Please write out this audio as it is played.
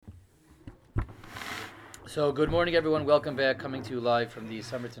So good morning, everyone. Welcome back. Coming to you live from the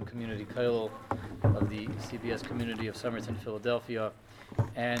Somerton Community Kollel of the CBS community of Somerton, Philadelphia.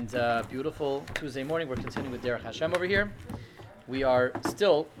 And beautiful Tuesday morning. We're continuing with Derech Hashem over here. We are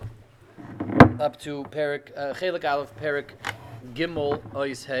still up to Perik Chelik Aleph Perik Gimel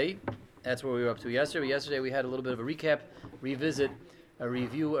Ois Hey. That's where we were up to yesterday. Yesterday we had a little bit of a recap, revisit, a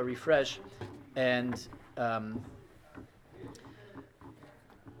review, a refresh, and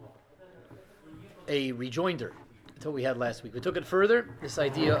a rejoinder to what we had last week. We took it further, this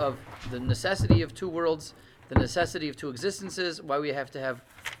idea of the necessity of two worlds, the necessity of two existences, why we have to have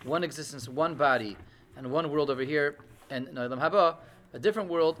one existence, one body, and one world over here, and in Olam Haba, a different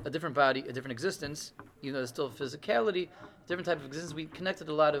world, a different body, a different existence, even though there's still physicality, different type of existence. We connected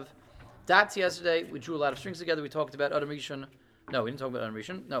a lot of dots yesterday. We drew a lot of strings together. We talked about Adam Rishon. No, we didn't talk about Adam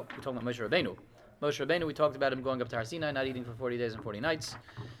Rishon. No, we talked about Moshe Rabbeinu. Moshe Rabbeinu, we talked about him going up to Har Sinai, not eating for 40 days and 40 nights.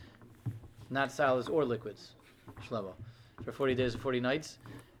 Not solids or liquids, Shlomo, for 40 days and 40 nights.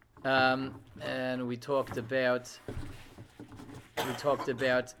 And we talked about the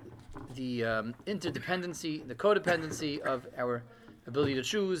interdependency, the codependency of our ability to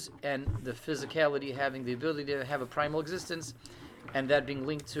choose, and the physicality having the ability to have a primal existence, and that being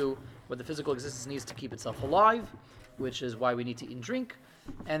linked to what the physical existence needs to keep itself alive, which is why we need to eat and drink.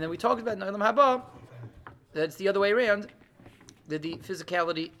 And then we talked about in Olam Haba, that's the other way around, that the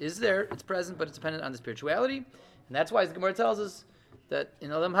physicality is there, it's present, but it's dependent on the spirituality. And that's why the Gemara tells us that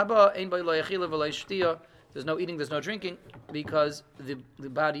in Olam Haba, ein bo lo yechila v'lo yishtia, there's no eating, there's no drinking, because the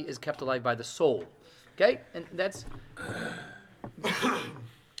body is kept alive by the soul. Okay? And that's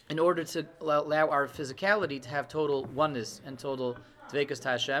in order to allow our physicality to have total oneness and total dveikus to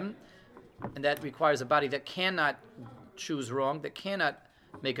Hashem. And that requires a body that cannot choose wrong, that cannot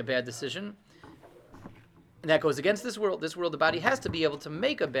make a bad decision. And that goes against this world. This world, the body has to be able to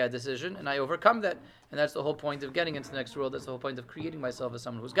make a bad decision, and I overcome that. And that's the whole point of getting into the next world. That's the whole point of creating myself as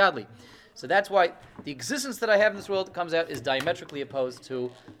someone who's godly. So that's why the existence that I have in this world comes out is diametrically opposed to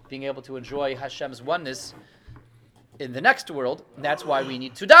being able to enjoy Hashem's oneness in the next world. And that's why we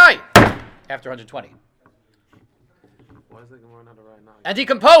need to die after 120. Why is the Gemara not a right now? And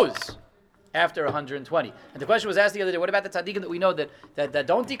decompose after 120. And the question was asked the other day, what about the tzaddikim that we know that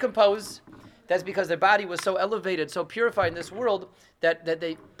don't decompose? That's because their body was so elevated, so purified in this world that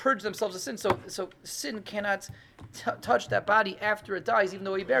they purged themselves of sin. So sin cannot touch that body after it dies, even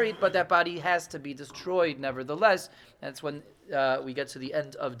though we bury it, but that body has to be destroyed nevertheless. That's when we get to the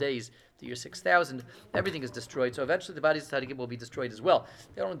end of days, the year 6000. Everything is destroyed. So eventually the bodies of tzaddikim will be destroyed as well.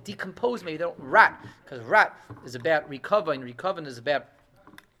 They don't decompose, maybe they don't rot, because rot is about recover, and recover is about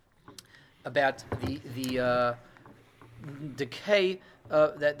the decay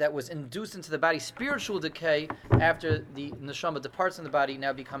that was induced into the body, spiritual decay, after the neshama departs from the body,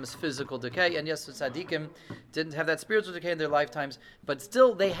 now becomes physical decay. And yes, the tzaddikim didn't have that spiritual decay in their lifetimes, but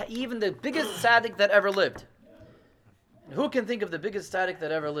still, even the biggest tzaddik that ever lived. Who can think of the biggest tzaddik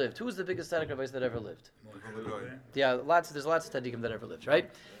that ever lived? Who's the biggest tzaddik that ever lived? Yeah, there's lots of tzaddikim that ever lived, right?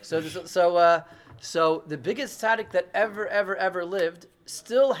 So the biggest tzaddik that ever lived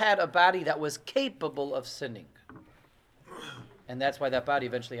still had a body that was capable of sinning. And that's why that body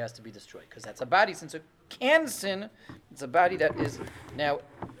eventually has to be destroyed. Because that's a body, since it can sin, it's a body that is now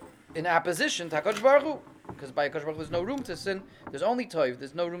in opposition to HaKadosh Baruch Hu. Because by HaKadosh Baruch Hu there's no room to sin. There's only toiv.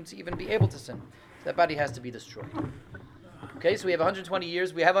 There's no room to even be able to sin. So that body has to be destroyed. Okay, so we have 120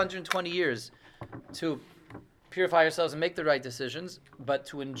 years. We have 120 years to purify ourselves and make the right decisions. But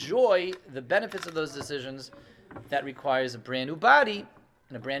to enjoy the benefits of those decisions, that requires a brand new body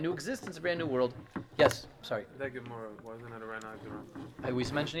and a brand new existence, a brand new world. Yes, sorry. That Gemara, wasn't it a right now like the Rambam? We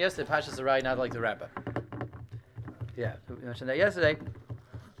mentioned yesterday, Pashas the right, not like the Rambam. Yeah, we mentioned that yesterday.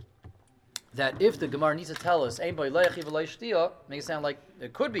 That if the Gemara needs to tell us, "Ein bo lo yachiv v'lo yishtia," makes it sound like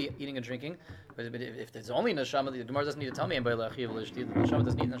it could be eating and drinking. But if it's only neshama, the Gemara doesn't need to tell me "Ein bo lo yachiv v'lo yishtia." The neshama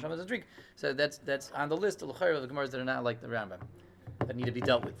doesn't need neshama to drink. So that's on the list of the Gemaras that are not like the Rambam, that need to be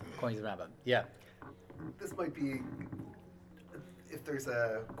dealt with according to the Rambam. Yeah. This might be, if there's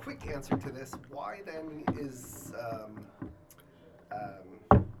a quick answer to this, why then is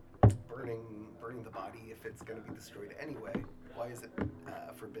burning the body, if it's going to be destroyed anyway, why is it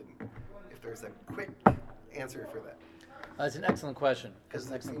forbidden? If there's a quick answer for that. That's an excellent question.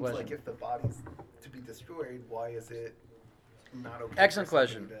 Because it seems like if the body's to be destroyed, why is it not okay? Excellent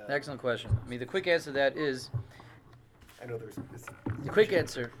question. Excellent question. I mean, the quick answer to that is, I know there's this. The quick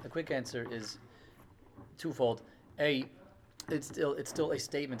answer is twofold. It's still a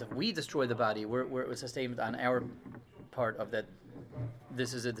statement of we destroy the body. It's a statement on our part of that.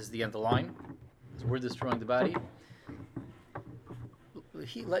 This is it. This is the end of the line. So we're destroying the body.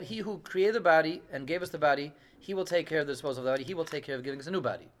 he who created the body and gave us the body, he will take care of the disposal of the body. He will take care of giving us a new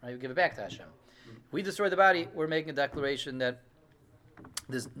body. Right? We give it back to Hashem. We destroy the body. We're making a declaration that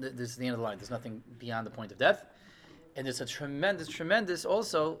this is the end of the line. There's nothing beyond the point of death. And there's a tremendous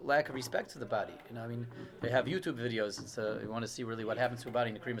also lack of respect to the body. They have YouTube videos. You want to see really what happens to a body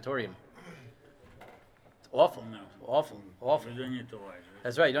in the crematorium. It's awful. No. Awful. You don't need to watch it.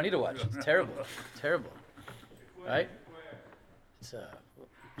 That's right. You don't need to watch. It's terrible. Right? It's a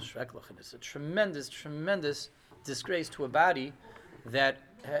schrecklich. And it's a tremendous disgrace to a body that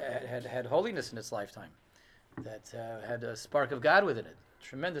had holiness in its lifetime, that had a spark of God within it.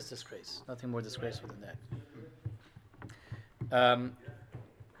 Tremendous disgrace. Nothing more disgraceful than that.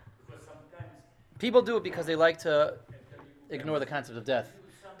 People do it because they like to ignore the concept of death.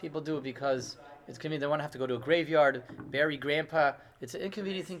 People do it because it's convenient. They want to have to go to a graveyard, bury grandpa. It's an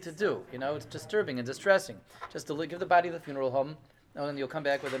inconvenient thing to do. It's disturbing and distressing. Just to give the body to the funeral home, and then you'll come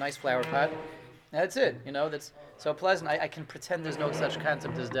back with a nice flower pot. That's it. That's so pleasant. I can pretend there's no such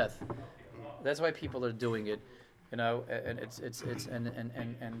concept as death. That's why people are doing it. And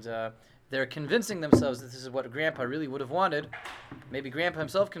they're convincing themselves that this is what Grandpa really would have wanted. Maybe Grandpa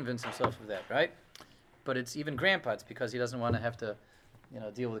himself convinced himself of that, right? But it's even Grandpa. It's because he doesn't want to have to,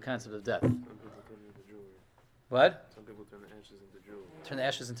 deal with the concept of death. Some people turn it into jewelry. What? Some people turn the ashes into jewelry. Turn the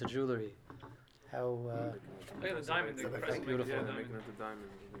ashes into jewelry. How Look at the diamond. beautiful. Yeah, they're making it into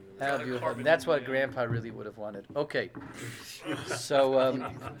diamonds. How beautiful. And that's what Grandpa really would have wanted. Okay. So,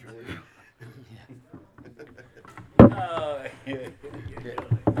 Oh, yeah.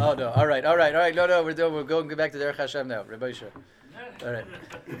 Oh no! All right. No. We're going back to Derech Hashem now. Rabbi Shah. All right.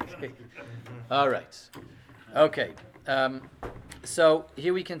 All right. Okay. So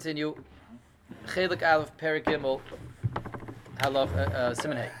here we continue. Chelik Aleph Perik Gimel Halach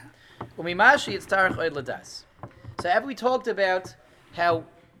Siman Hey. Umimashi it's Tarach Oid Ladas. So have we talked about how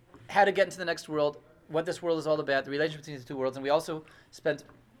to get into the next world, what this world is all about, the relationship between the two worlds, and we also spent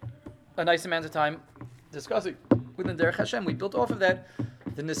a nice amount of time discussing within Derech Hashem. We built off of that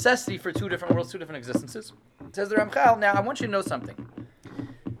the necessity for two different worlds, two different existences. It says the Ramchal. Now I want you to know something.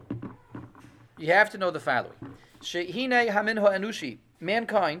 You have to know the following: Shehine hamin ha'anushi,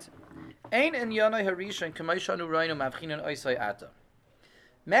 mankind, ein in yanai harishan k'mayshanu raynu mavchinan oisai ata.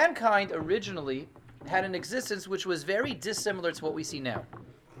 Mankind originally had an existence which was very dissimilar to what we see now.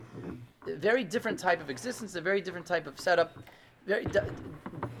 A very different type of existence, a very different type of setup, very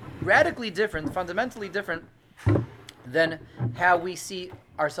radically different, fundamentally different than how we see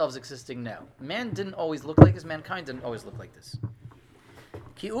ourselves existing now. Man didn't always look like this. Mankind didn't always look like this.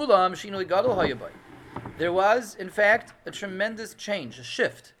 Ki ulam shinui gadol hayabai. There was, in fact, a tremendous change, a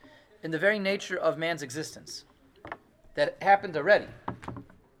shift in the very nature of man's existence that happened already.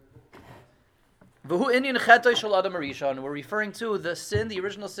 V'hu inyan chetoi shel Adam Harishon. We're referring to the sin, the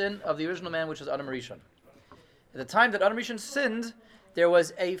original sin of the original man, which is Adam Harishon. At the time that Adam Harishon sinned, there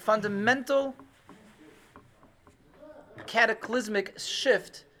was a fundamental cataclysmic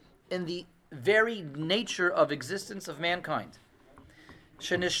shift in the very nature of existence of mankind.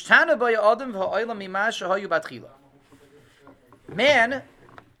 Man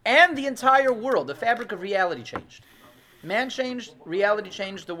and the entire world, the fabric of reality changed. Man changed, reality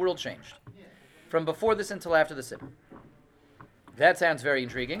changed, the world changed. From before the sin till after the sin. That sounds very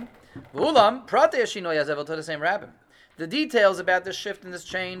intriguing. The details about this shift and this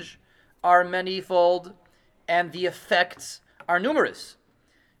change are manifold, and the effects are numerous.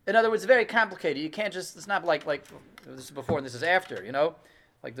 In other words, very complicated. You can't just, it's not like this is before and this is after,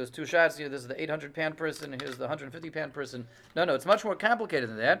 like those two shots, this is the 800-pound person, and here's the 150-pound person. No, it's much more complicated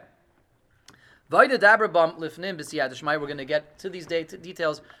than that. We're going to get to these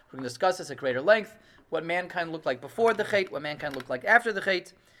details. We're going to discuss this at greater length, what mankind looked like before the Chet, what mankind looked like after the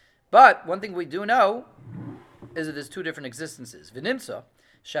Chet. But one thing we do know is that there's two different existences. It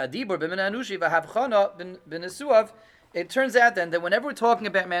turns out then that whenever we're talking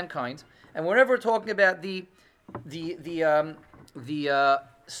about mankind, and whenever we're talking about the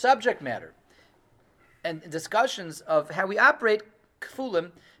subject matter and discussions of how we operate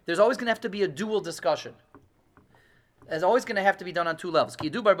kfulim, there's always going to have to be a dual discussion. It's always going to have to be done on two levels.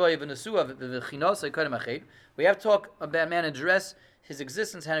 We have to talk about man address his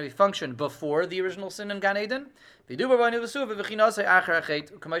existence, how he functioned before the original sin in Gan Eden. And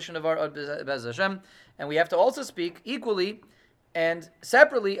we have to also speak equally and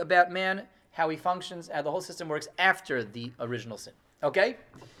separately about man, how he functions, how the whole system works after the original sin. Okay?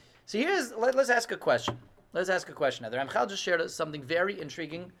 So let's ask a question. Now, the Ramchal just shared something very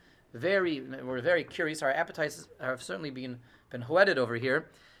intriguing. We're very curious. Our appetites have certainly been whetted over here.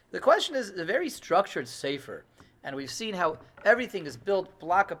 The question is a very structured sefer, and we've seen how everything is built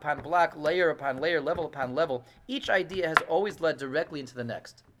block upon block, layer upon layer, level upon level. Each idea has always led directly into the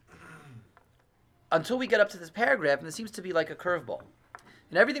next. Until we get up to this paragraph, and it seems to be like a curveball.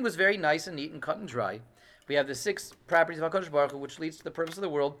 And everything was very nice and neat and cut and dry. We have the 6 properties of HaKadosh Baruch Hu, which leads to the purpose of the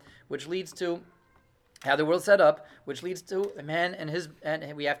world, which leads to how the world's set up, which leads to a man and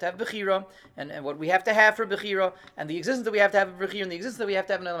we have to have Bechira, and what we have to have for Bechira, and the existence that we have to have for Bechira, and the existence that we have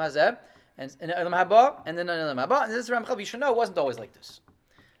to have in Elam Hazeh, and in Elam Haba, and then in Elam Haba. And this Ramchal, we should know, wasn't always like this.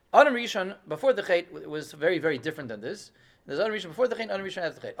 Adam Rishon, before the Chet, was very, very different than this. There's Adam Rishon before the Chet, Adam Rishon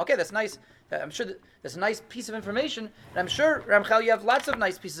after the Chet. Okay, that's nice. I'm sure that's a nice piece of information, and I'm sure, Ramchal, you have lots of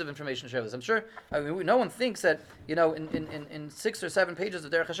nice pieces of information to share with us. I'm sure, no one thinks that, in 6 or 7 pages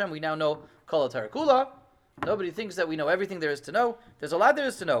of Derech Hashem, we now know Kol HaTorah Kula. Nobody thinks that we know everything there is to know. There's a lot there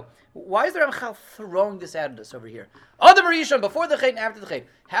is to know. Why is the Ramchal throwing this at us over here? Adam Rishon, before the Chet and after the Chet.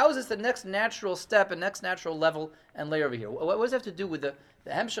 How is this the next natural step and next natural level and layer over here? What does it have to do with the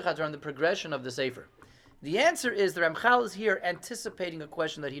Hemshech HaTorah, the progression of the Sefer? The answer is the Ramchal is here anticipating a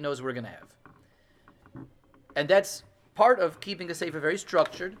question that he knows we're going to have. And that's part of keeping a Sefer very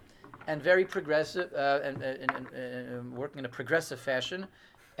structured and very progressive, and working in a progressive fashion,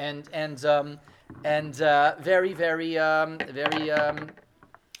 and very, very, very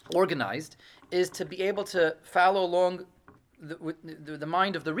organized, is to be able to follow along the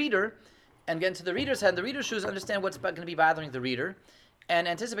mind of the reader and get into the reader's head, the reader's shoes, understand what's going to be bothering the reader, and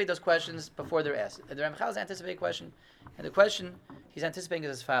anticipate those questions before they're asked. The Ramchal is anticipating a question, and the question he's anticipating is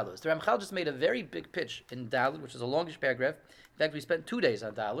as follows. The Ramchal just made a very big pitch in Daled, which is a longish paragraph. In fact, we spent 2 days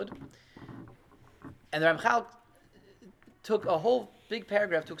on Daled. And the Ramchal took a whole big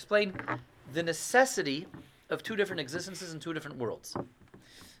paragraph to explain the necessity of 2 different existences in 2 different worlds.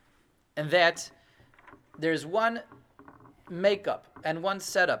 And that there's one makeup and one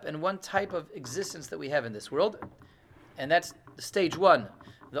setup and one type of existence that we have in this world. And that's stage 1,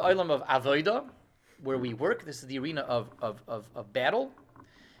 the Olam of Avodah, where we work. This is the arena of battle.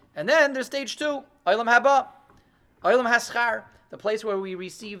 And then there's stage 2, Olam Haba, Olam Haschar, the place where we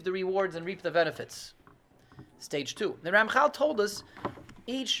receive the rewards and reap the benefits. Stage 2. The Ramchal told us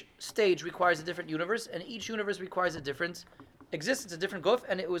each stage requires a different universe, and each universe requires a different existence, a different guf,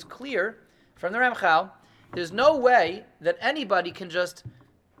 and it was clear from the Ramchal, there's no way that anybody can just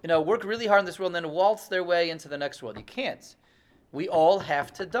work really hard in this world and then waltz their way into the next world. You can't. We all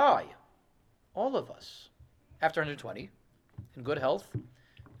have to die. All of us. After 120, in good health,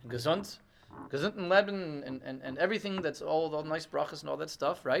 in gesund and leben, and everything that's all nice brachas and all that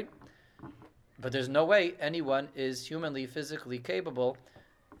stuff, right? But there's no way anyone is humanly, physically capable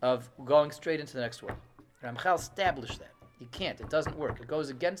of going straight into the next world. Ramchal established that. You can't. It doesn't work. It goes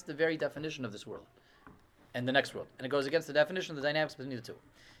against the very definition of this world and the next world. And it goes against the definition of the dynamics between the two.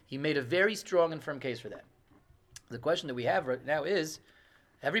 He made a very strong and firm case for that. The question that we have right now is,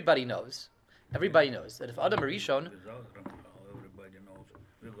 everybody knows that if Adam Rishon, Everybody knows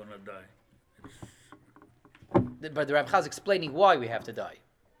we're going to die. but the Ramchal is explaining why we have to die.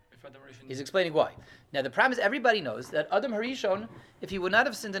 He's explaining why. Now the problem is everybody knows that Adam Harishon, if he would not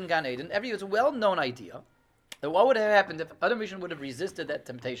have sinned in Gan Eden, it's a well-known idea that what would have happened if Adam Harishon would have resisted that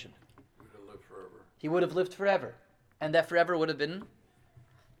temptation? He would have lived forever. And that forever would have been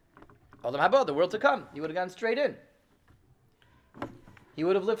Olam Haba, the world to come. He would have gone straight in. He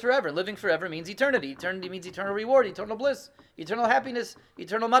would have lived forever. Living forever means eternity. Eternity means eternal reward, eternal bliss, eternal happiness,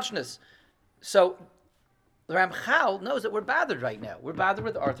 eternal muchness. So the Ramchal knows that we're bothered right now. We're bothered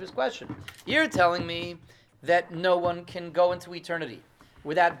with Arthur's question. You're telling me that no one can go into eternity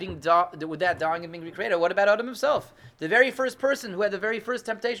without dying and being recreated. What about Adam himself? The very first person who had the very first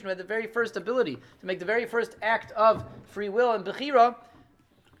temptation, who had the very first ability to make the very first act of free will and Bechira,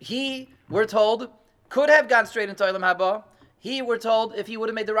 he, we're told, could have gone straight into Olam Haba. He, we're told, if he would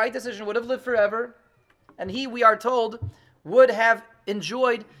have made the right decision, would have lived forever. And he, we are told, would have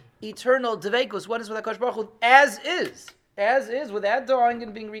enjoyed eternal Devekus, oneness with HaKadosh Baruch Hu, as is, without dying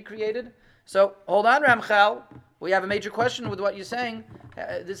and being recreated. So, hold on, Ramchal. We have a major question with what you're saying.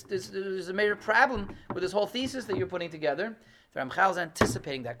 There's a major problem with this whole thesis that you're putting together. The Ramchal is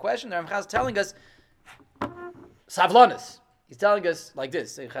anticipating that question. The Ramchal is telling us, Savlonis. He's telling us like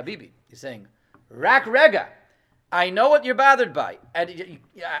this, say Habibi. He's saying, Rak Rega. I know what you're bothered by. And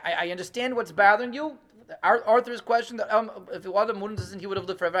I understand what's bothering you. Arthur's question that if Adam wouldn't listen, he would have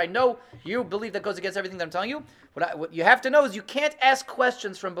lived forever. I know you believe that goes against everything that I'm telling you. What you have to know is you can't ask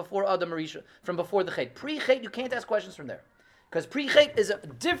questions from before Adam Marisha, from before the Chet. Pre-Chet, you can't ask questions from there. Because pre-Chet is a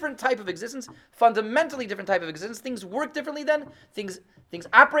different type of existence, fundamentally different type of existence. Things work differently then, things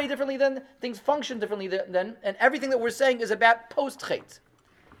operate differently then, things function differently then, and everything that we're saying is about post-Chet.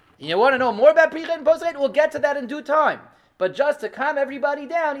 You want to know more about Pri-Chet and Post-Chet? We'll get to that in due time. But just to calm everybody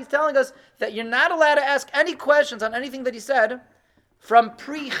down, he's telling us that you're not allowed to ask any questions on anything that he said from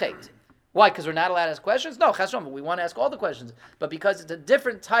Pri-Chet. Why? Because we're not allowed to ask questions? No, Chas V'Shalom, we want to ask all the questions. But because it's a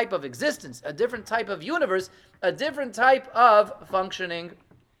different type of existence, a different type of universe, a different type of functioning,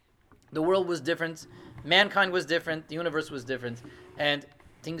 the world was different, mankind was different, the universe was different, and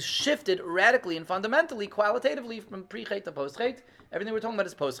things shifted radically and fundamentally, qualitatively from Pri-Chet to Post-Chet. Everything we're talking about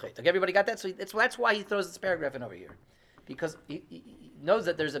is Post-Chet. Okay, everybody got that? So that's why he throws this paragraph in over here. Because he knows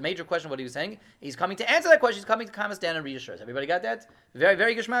that there's a major question of what he was saying. He's coming to answer that question. He's coming to calm us down and reassure us. Everybody got that? Very,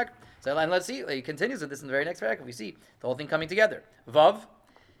 very geschmack. So and let's see. He continues with this in the very next paragraph. We see the whole thing coming together. Vav.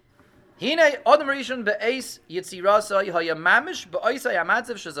 Hine Adam Rishon be'eis yitzirasai haya mamish be'oisai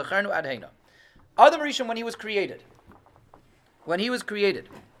amatziv shezacharnu ad heina. Adam Rishon, when he was created,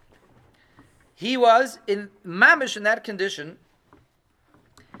 he was in mamish, in that condition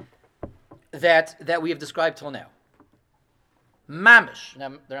that we have described till now. Mamish.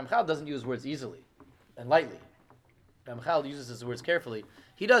 Now, the Ramchal doesn't use words easily and lightly. The Ramchal uses his words carefully.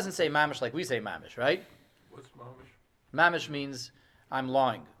 He doesn't say mamish like we say mamish, right? What's mamish? Mamish means I'm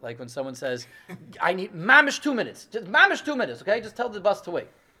lying. Like when someone says, I need mamish 2 minutes. Just mamish 2 minutes, okay? Just tell the bus to wait.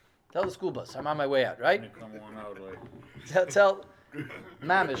 Tell the school bus I'm on my way out, right? Come on out, like. Tell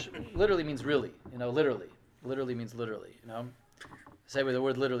mamish literally means really. Literally. Literally means literally, Say where the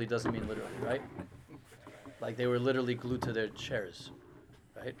word literally doesn't mean literally, right? Like they were literally glued to their chairs,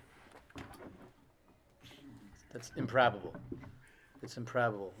 right? That's improbable. It's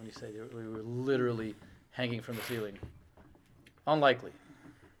improbable when you say we were literally hanging from the ceiling. Unlikely,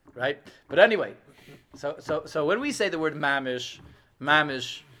 right? But anyway, so when we say the word mamish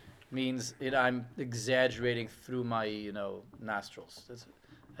means I'm exaggerating through my nostrils.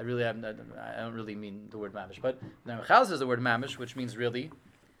 I don't really mean the word mamish, but now Chal says the word mamish, which means really.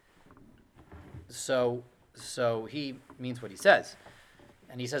 So he means what he says.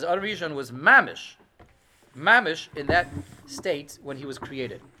 And he says Adam Rishon was mamish in that state when he was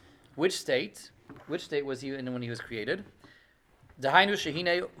created. Which state was he in when he was created? Dahainu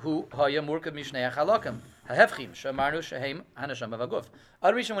shehine hu haya murkab mishnei halakim hahefchim shamarnu shehem hanasham avaguf.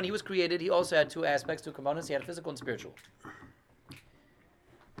 Adam Rishon, when he was created, he also had two aspects, two components. He had physical and spiritual.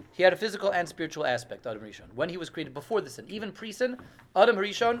 He had a physical and spiritual aspect, Adam Rishon. When he was created before the sin, even pre-sin, Adam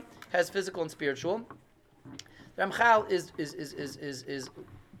Rishon has physical and spiritual. Ramchal is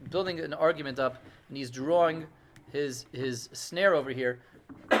building an argument up, and he's drawing his snare over here.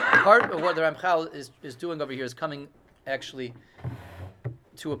 Part of what the Ramchal is doing over here is coming actually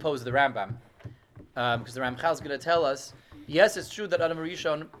to oppose the Rambam, because the Ramchal is going to tell us, yes, it's true that Adam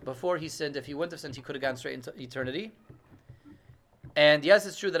Rishon, before he sinned, if he wouldn't have sinned, he could have gone straight into eternity. And yes,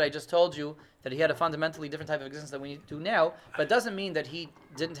 it's true that I just told you that he had a fundamentally different type of existence than we do now, but it doesn't mean that he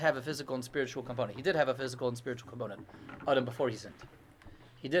didn't have a physical and spiritual component. He did have a physical and spiritual component, Adam, before he sinned.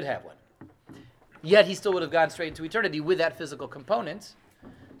 He did have one. Yet he still would have gone straight into eternity with that physical component.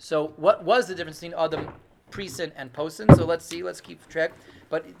 So what was the difference between Adam pre-sin and post-sin? So let's keep track.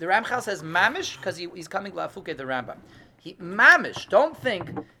 But the Ramchal says mamish, because he's coming lafuke the Rambam. Mamish, don't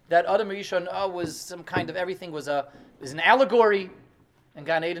think that Adam Rishon was some kind of, everything was an allegory, and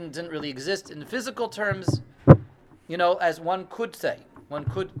Gan Eden didn't really exist in physical terms, as one could say. One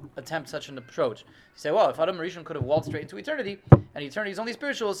could attempt such an approach. You say, well, if Adam Rishon could have waltzed straight into eternity, and eternity is only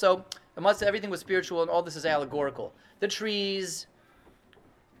spiritual, so everything was spiritual, and all this is allegorical. The trees,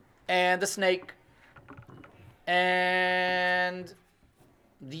 and the snake, and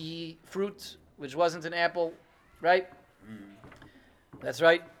the fruit, which wasn't an apple, right? That's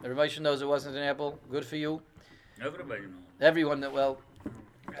right. Everybody knows it wasn't an apple. Good for you. Everybody knows. Everyone that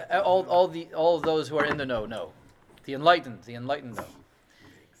all of those who are in the know. The enlightened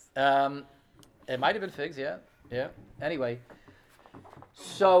know. It might have been figs, yeah. Anyway,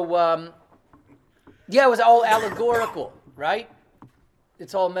 so it was all allegorical, right?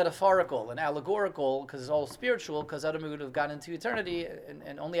 It's all metaphorical and allegorical because it's all spiritual. Because Adam would have gone into eternity,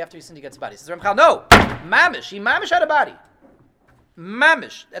 and only after he sinned he gets a body. Says Ramchal, no, mamish. He mamish had a body.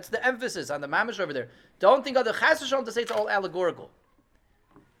 Mamish. That's the emphasis on the mamish over there. Don't think of the Chas V'Shalom to say it's all allegorical.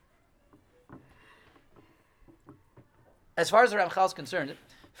 As far as the Ramchal is concerned,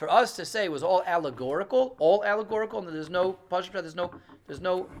 for us to say it was all allegorical, and there's no pashut, there's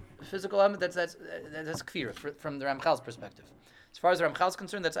no physical element, that's kfir from the Ramchal's perspective. As far as the Ramchal is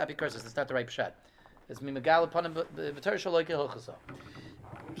concerned, that's apikursis. That's not the right pshat. It's mimagal upon him b'ter shaloike hilchasa.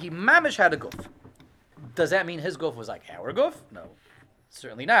 He mamish had a guf. Does that mean his guf was like our guf? No,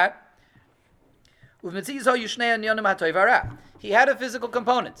 certainly not. He had a physical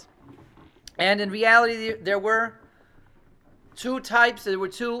component, and in reality, there were two types. There were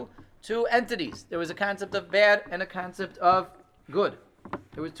two entities. There was a concept of bad and a concept of good.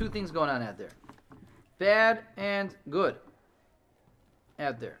 There were two things going on out there. Bad and good.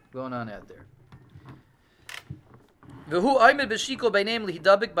 Out there. Going on out there. And Adam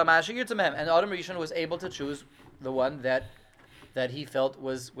Rishon was able to choose the one that he felt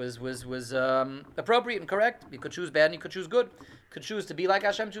was appropriate and correct. He could choose bad and he could choose good. Could choose to be like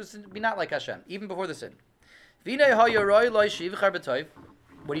Hashem, choose to be not like Hashem, even before the sin.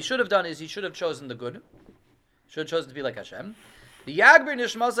 What he should have done is he should have chosen the good. Should have chosen to be like Hashem.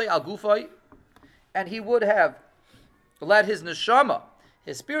 And he would have let his neshama,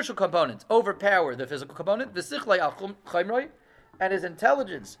 his spiritual component, overpower the physical component, and his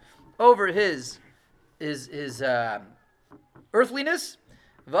intelligence over his earthliness.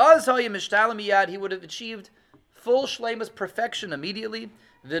 He would have achieved full shleimus, perfection immediately.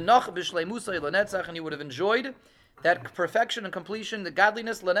 And he would have enjoyed that perfection and completion, the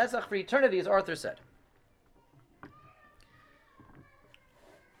godliness, lenetzach, for eternity, as Arthur said.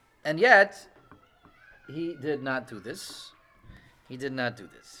 And yet, he did not do this. He did not do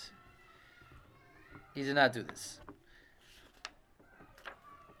this. He did not do this.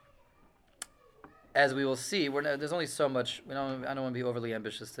 As we will see, there's only so much. I don't want to be overly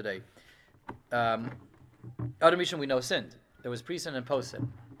ambitious today. Adam Rishon, we know, sinned. There was pre-sin and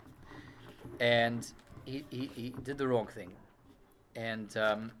post-sin. And he did the wrong thing. And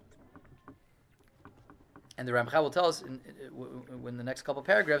the Ramchal will tell us in the next couple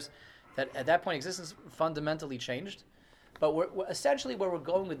paragraphs that at that point existence fundamentally changed. But essentially where we're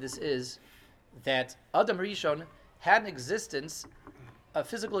going with this is that Adam Rishon had an existence, a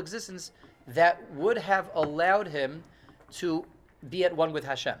physical existence, that would have allowed him to be at one with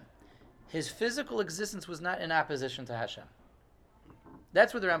Hashem. His physical existence was not in opposition to Hashem.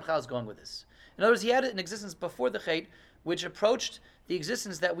 That's where the Ramchal is going with this. In other words, he had an existence before the Chet, which approached the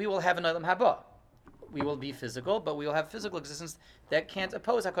existence that we will have in Olam Haba. We will be physical, but we will have physical existence that can't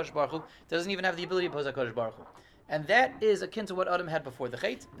oppose HaKadosh Baruch Hu, doesn't even have the ability to oppose HaKadosh Baruch Hu. And that is akin to what Adam had before the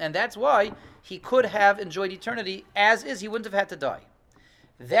Chet, and that's why he could have enjoyed eternity as is. He wouldn't have had to die.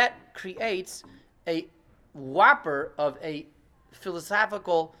 That creates a whopper of a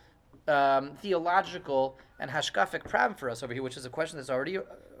philosophical, theological, and hashkafic problem for us over here, which is a question that's already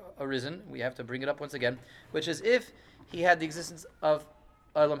arisen. We have to bring it up once again, which is if he had the existence of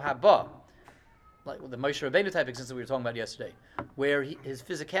Olam Haba, like the Moshe Rabbeinu type existence that we were talking about yesterday, where his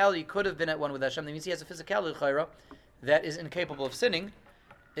physicality could have been at one with Hashem. That means he has a physicality chayra that is incapable of sinning.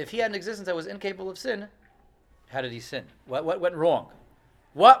 If he had an existence that was incapable of sin, how did he sin? What went wrong?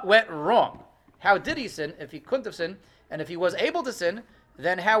 What went wrong? How did he sin if he couldn't have sinned? And if he was able to sin,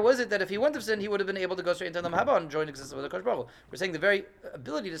 then how was it that if he wouldn't have sinned, he would have been able to go straight into the Haba and join existence with the Kodesh Baruch Hu? We're saying the very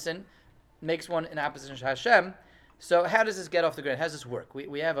ability to sin makes one in opposition to Hashem. So how does this get off the ground? How does this work?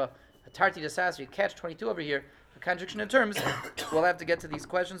 We have a Tarti Desasri, catch-22 over here, a contradiction in terms. We'll have to get to these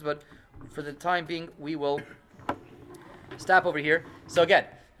questions, but for the time being, we will stop over here. So again,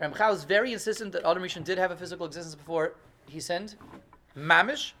 Ramchal is very insistent that Adam Rishon did have a physical existence before he sinned,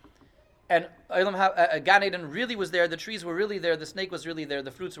 mamish, and Gan Eden really was there, the trees were really there, the snake was really there,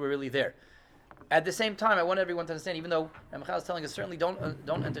 the fruits were really there. At the same time, I want everyone to understand, even though Ramchal is telling us certainly don't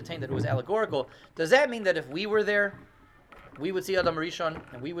entertain that it was allegorical, does that mean that if we were there, we would see Adam Rishon,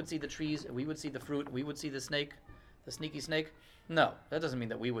 and we would see the trees, and we would see the fruit, we would see the snake, the sneaky snake? No, that doesn't mean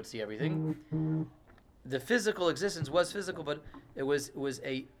that we would see everything. The physical existence was physical, but it was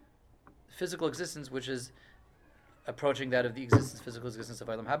a physical existence which is approaching that of the physical existence of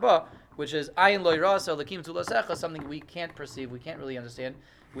Olam Haba, which is Ayin Lo Yirasa Lakim Tu Lasecha, something we can't perceive, we can't really understand.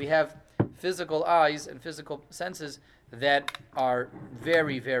 We have physical eyes and physical senses that are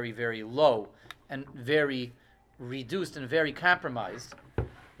very, very, very low and very reduced and very compromised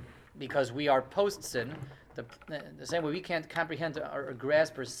because we are post-sin. The same way we can't comprehend or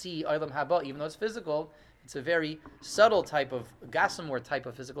grasp or see Olam Haba, even though it's physical, it's a very subtle type of Gossamer type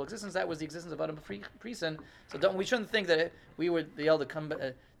of physical existence. That was the existence of Adam pre-sin. So we shouldn't think that we would be able to come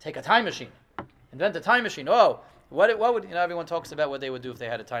take a time machine, invent a time machine. Oh, what would everyone talks about what they would do if they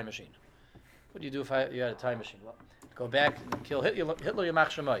had a time machine. What do you do if you had a time machine? Well, go back and kill Hitler Yamach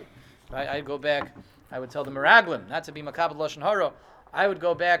Shemai. Right? I'd go back. I would tell the Meraglim not to be Makabel Lashon Hara. I would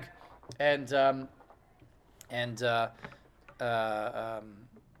go back and go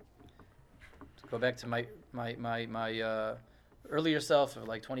back to my earlier self of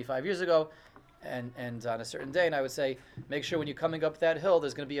like 25 years ago, and on a certain day, and I would say, make sure when you're coming up that hill,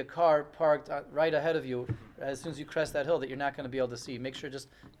 there's going to be a car parked right ahead of you. As soon as you crest that hill, that you're not going to be able to see. Make sure just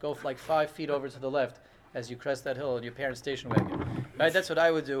go like 5 feet over to the left as you crest that hill in your parents' station wagon. Right? That's what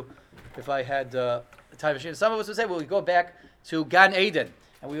I would do if I had a time machine. Some of us would say, well, we go back to Gan Eden.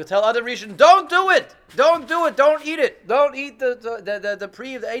 And we will tell Adam Rishon, don't do it. Don't do it. Don't eat it. Don't eat the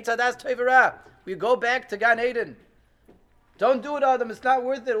pre of the Eitz Hadas Tevera. We go back to Gan Eden. Don't do it, Adam. It's not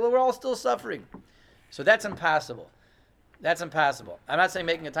worth it. We're all still suffering. So that's impossible. That's impossible. I'm not saying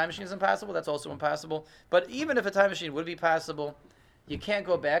making a time machine is impossible. That's also impossible. But even if a time machine would be possible, you can't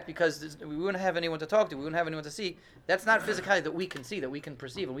go back because we wouldn't have anyone to talk to. We wouldn't have anyone to see. That's not physicality that we can see, that we can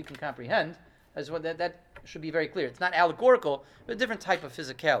perceive, and we can comprehend. That should be very clear. It's not allegorical, but a different type of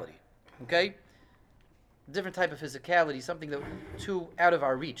physicality. Okay? A different type of physicality, something that too out of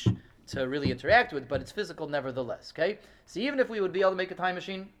our reach to really interact with, but it's physical nevertheless. Okay? So even if we would be able to make a time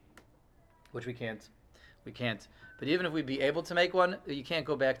machine, which we can't. But even if we'd be able to make one, you can't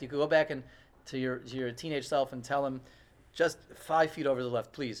go back. You could go back to your teenage self and tell him, just 5 feet over the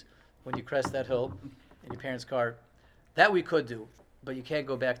left, please, when you crest that hill in your parents' car. That we could do, but you can't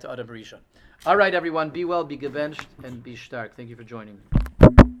go back to Adam Rishon. All right, everyone, be well, be gebenched, and be stark. Thank you for joining.